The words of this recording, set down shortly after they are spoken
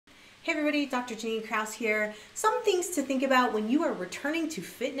Hey everybody, Dr. Janine Krause here. Some things to think about when you are returning to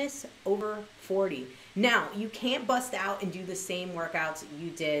fitness over 40. Now, you can't bust out and do the same workouts you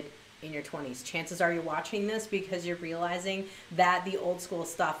did in your 20s. Chances are you're watching this because you're realizing that the old school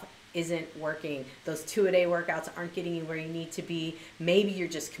stuff isn't working. Those 2-a-day workouts aren't getting you where you need to be. Maybe you're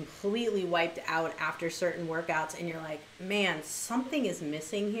just completely wiped out after certain workouts and you're like, man, something is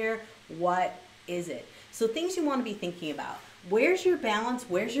missing here. What is it? So things you want to be thinking about. Where's your balance?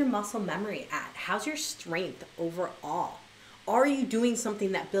 Where's your muscle memory at? How's your strength overall? Are you doing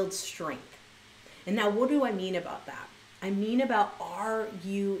something that builds strength? And now what do I mean about that? I mean about, are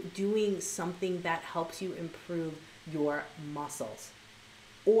you doing something that helps you improve your muscles?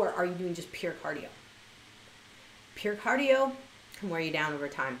 Or are you doing just pure cardio? Pure cardio can wear you down over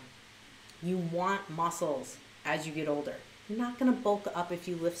time. You want muscles as you get older. You're not going to bulk up if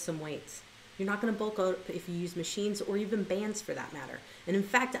you lift some weights. You're not going to bulk up if you use machines or even bands for that matter. And in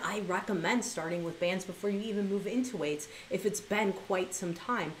fact, I recommend starting with bands before you even move into weights if it's been quite some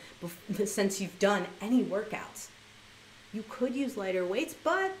time since you've done any workouts. You could use lighter weights,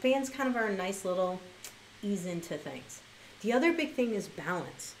 but bands kind of are a nice little ease into things. The other big thing is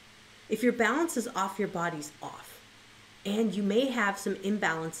balance. If your balance is off, your body's off. And you may have some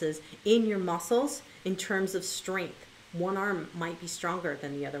imbalances in your muscles in terms of strength. One arm might be stronger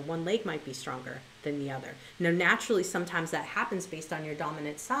than the other. One leg might be stronger than the other. Now, naturally, sometimes that happens based on your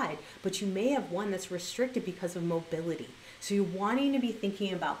dominant side, but you may have one that's restricted because of mobility. So you're wanting to be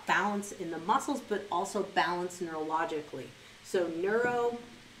thinking about balance in the muscles, but also balance neurologically. So neuro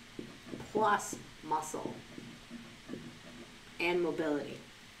plus muscle and mobility.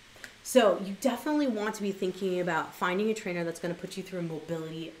 So you definitely want to be thinking about finding a trainer that's going to put you through a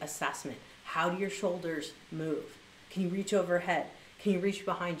mobility assessment. How do your shoulders move? Can you reach overhead? Can you reach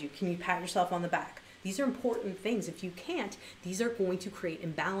behind you? Can you pat yourself on the back? These are important things. If you can't, these are going to create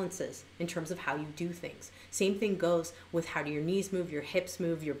imbalances in terms of how you do things. Same thing goes with how do your knees move, your hips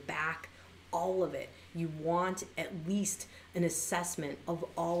move, your back, all of it. You want at least an assessment of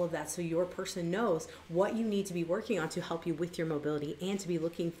all of that so your person knows what you need to be working on to help you with your mobility and to be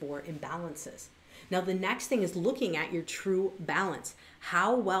looking for imbalances. Now, the next thing is looking at your true balance.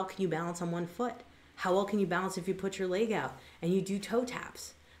 How well can you balance on one foot? How well can you balance if you put your leg out and you do toe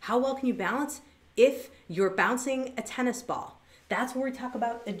taps? How well can you balance if you're bouncing a tennis ball? That's where we talk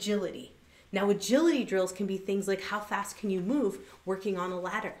about agility. Now, agility drills can be things like how fast can you move working on a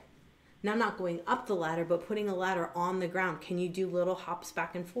ladder? Now, I'm not going up the ladder, but putting a ladder on the ground. Can you do little hops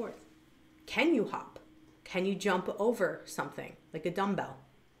back and forth? Can you hop? Can you jump over something like a dumbbell?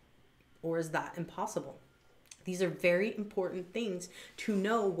 Or is that impossible? These are very important things to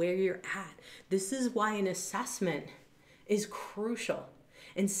know where you're at. This is why an assessment is crucial.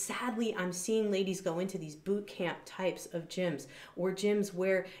 And sadly, I'm seeing ladies go into these boot camp types of gyms or gyms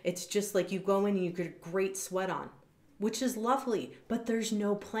where it's just like you go in and you get a great sweat on, which is lovely, but there's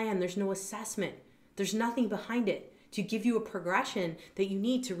no plan, there's no assessment, there's nothing behind it to give you a progression that you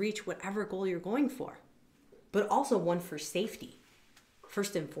need to reach whatever goal you're going for, but also one for safety,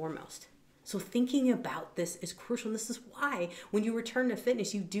 first and foremost. So thinking about this is crucial. And this is why when you return to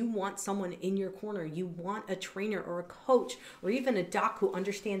fitness, you do want someone in your corner. You want a trainer or a coach or even a doc who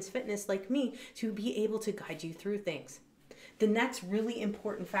understands fitness like me to be able to guide you through things. The next really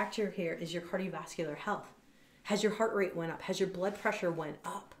important factor here is your cardiovascular health. Has your heart rate went up? Has your blood pressure went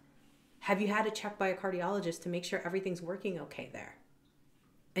up? Have you had a check by a cardiologist to make sure everything's working okay there?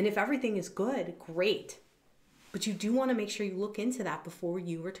 And if everything is good, great. But you do want to make sure you look into that before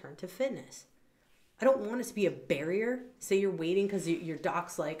you return to fitness. I don't want it to be a barrier. Say you're waiting because your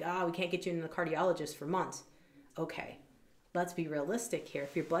doc's like, we can't get you into the cardiologist for months. Okay, let's be realistic here.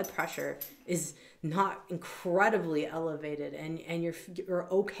 If your blood pressure is not incredibly elevated and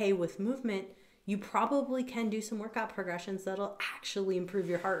you're okay with movement, you probably can do some workout progressions that'll actually improve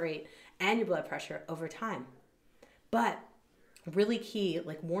your heart rate and your blood pressure over time. But really key,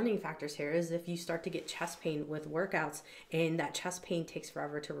 like warning factors here, is if you start to get chest pain with workouts and that chest pain takes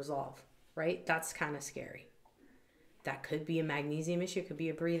forever to resolve, right? That's kind of scary. That could be a magnesium issue, it could be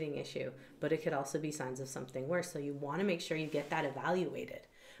a breathing issue, but it could also be signs of something worse. So you want to make sure you get that evaluated.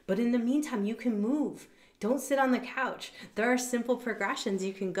 But in the meantime, you can move. Don't sit on the couch. There are simple progressions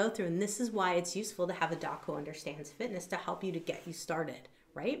you can go through, and this is why it's useful to have a doc who understands fitness to help you to get you started,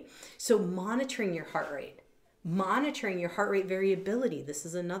 right? So monitoring your heart rate. Monitoring your heart rate variability. This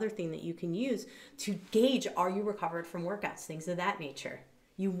is another thing that you can use to gauge, are you recovered from workouts, things of that nature.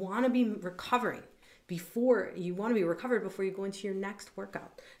 You want to be recovered before you go into your next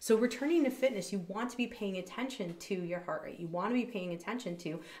workout. So returning to fitness, you want to be paying attention to your heart rate. You want to be paying attention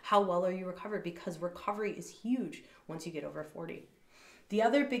to how well are you recovered, because recovery is huge once you get over 40. The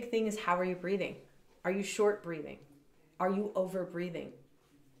other big thing is, how are you breathing? Are you short breathing? Are you over breathing?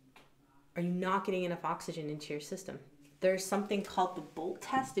 Are you not getting enough oxygen into your system? There's something called the Bolt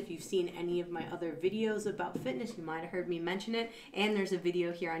test. If you've seen any of my other videos about fitness, you might have heard me mention it. And there's a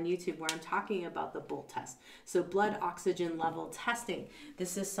video here on YouTube where I'm talking about the Bolt test. So blood oxygen level testing.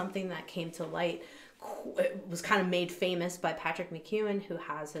 This is something that came to light. It was kind of made famous by Patrick McKeown, who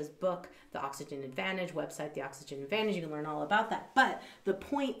has his book, The Oxygen Advantage, website, The Oxygen Advantage. You can learn all about that. But the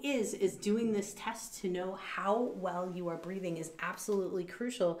point is doing this test to know how well you are breathing is absolutely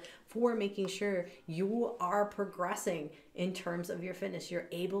crucial for making sure you are progressing in terms of your fitness. You're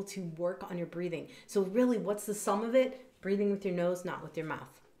able to work on your breathing. So really, what's the sum of it? Breathing with your nose, not with your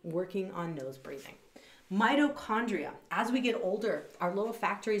mouth. Working on nose breathing. Mitochondria. As we get older, our little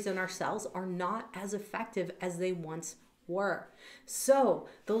factories in our cells are not as effective as they once were. So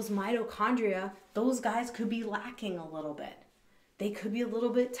those mitochondria, those guys could be lacking a little bit. They could be a little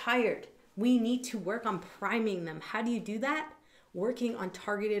bit tired. We need to work on priming them. How do you do that? Working on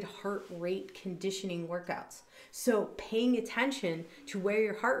targeted heart rate conditioning workouts. So paying attention to where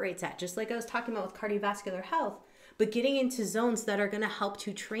your heart rate's at, just like I was talking about with cardiovascular health, but getting into zones that are going to help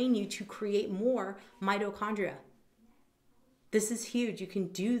to train you to create more mitochondria. This is huge. You can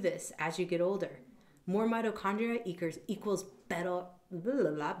do this as you get older. More mitochondria equals better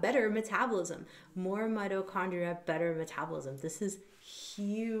metabolism. More mitochondria, better metabolism. This is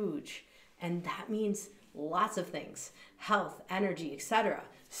huge. And that means lots of things: health, energy, etc.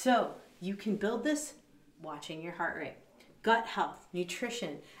 So you can build this watching your heart rate. Gut health,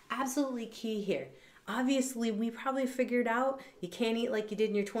 nutrition, absolutely key here. Obviously, we probably figured out you can't eat like you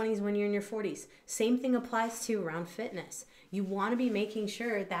did in your 20s when you're in your 40s. Same thing applies to around fitness. You want to be making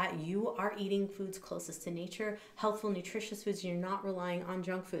sure that you are eating foods closest to nature, healthful, nutritious foods. You're not relying on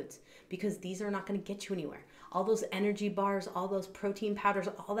junk foods, because these are not going to get you anywhere. All those energy bars, all those protein powders,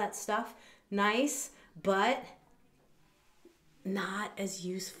 all that stuff, nice, but not as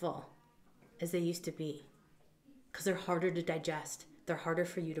useful as they used to be, because they're harder to digest. They're harder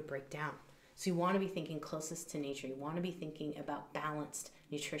for you to break down. So you want to be thinking closest to nature. You want to be thinking about balanced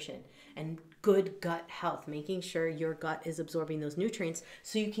nutrition and good gut health, making sure your gut is absorbing those nutrients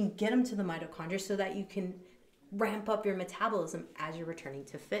so you can get them to the mitochondria so that you can ramp up your metabolism as you're returning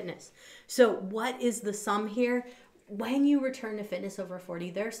to fitness. So what is the sum here? When you return to fitness over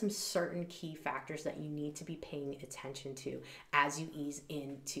 40, there are some certain key factors that you need to be paying attention to as you ease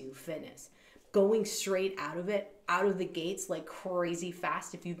into fitness. Going straight out of it, out of the gates like crazy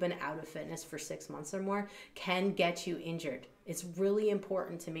fast, if you've been out of fitness for 6 months or more, can get you injured. It's really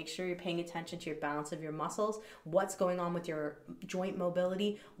important to make sure you're paying attention to your balance of your muscles, what's going on with your joint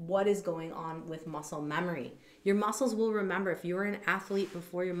mobility, what is going on with muscle memory. Your muscles will remember. If you were an athlete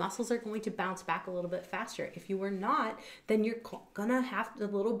before, your muscles are going to bounce back a little bit faster. If you were not, then you're gonna have a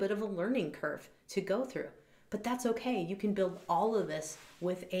little bit of a learning curve to go through. But that's okay. You can build all of this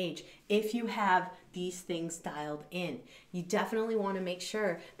with age if you have these things dialed in. You definitely want to make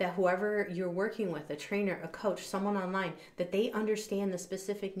sure that whoever you're working with, a trainer, a coach, someone online, that they understand the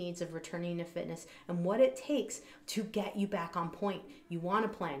specific needs of returning to fitness and what it takes to get you back on point. You want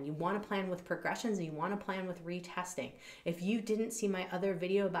to plan. You want to plan with progressions, and you want to plan with retesting. If you didn't see my other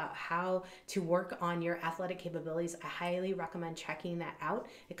video about how to work on your athletic capabilities, I highly recommend checking that out.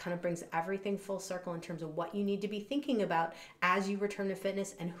 It kind of brings everything full circle in terms of what you need to be thinking about as you return to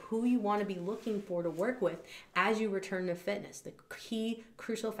fitness and who you want to be looking for to work with as you return to fitness. The key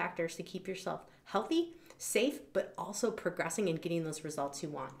crucial factors to keep yourself healthy, safe, but also progressing and getting those results you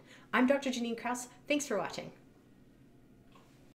want. I'm Dr. Janine Krause. Thanks for watching.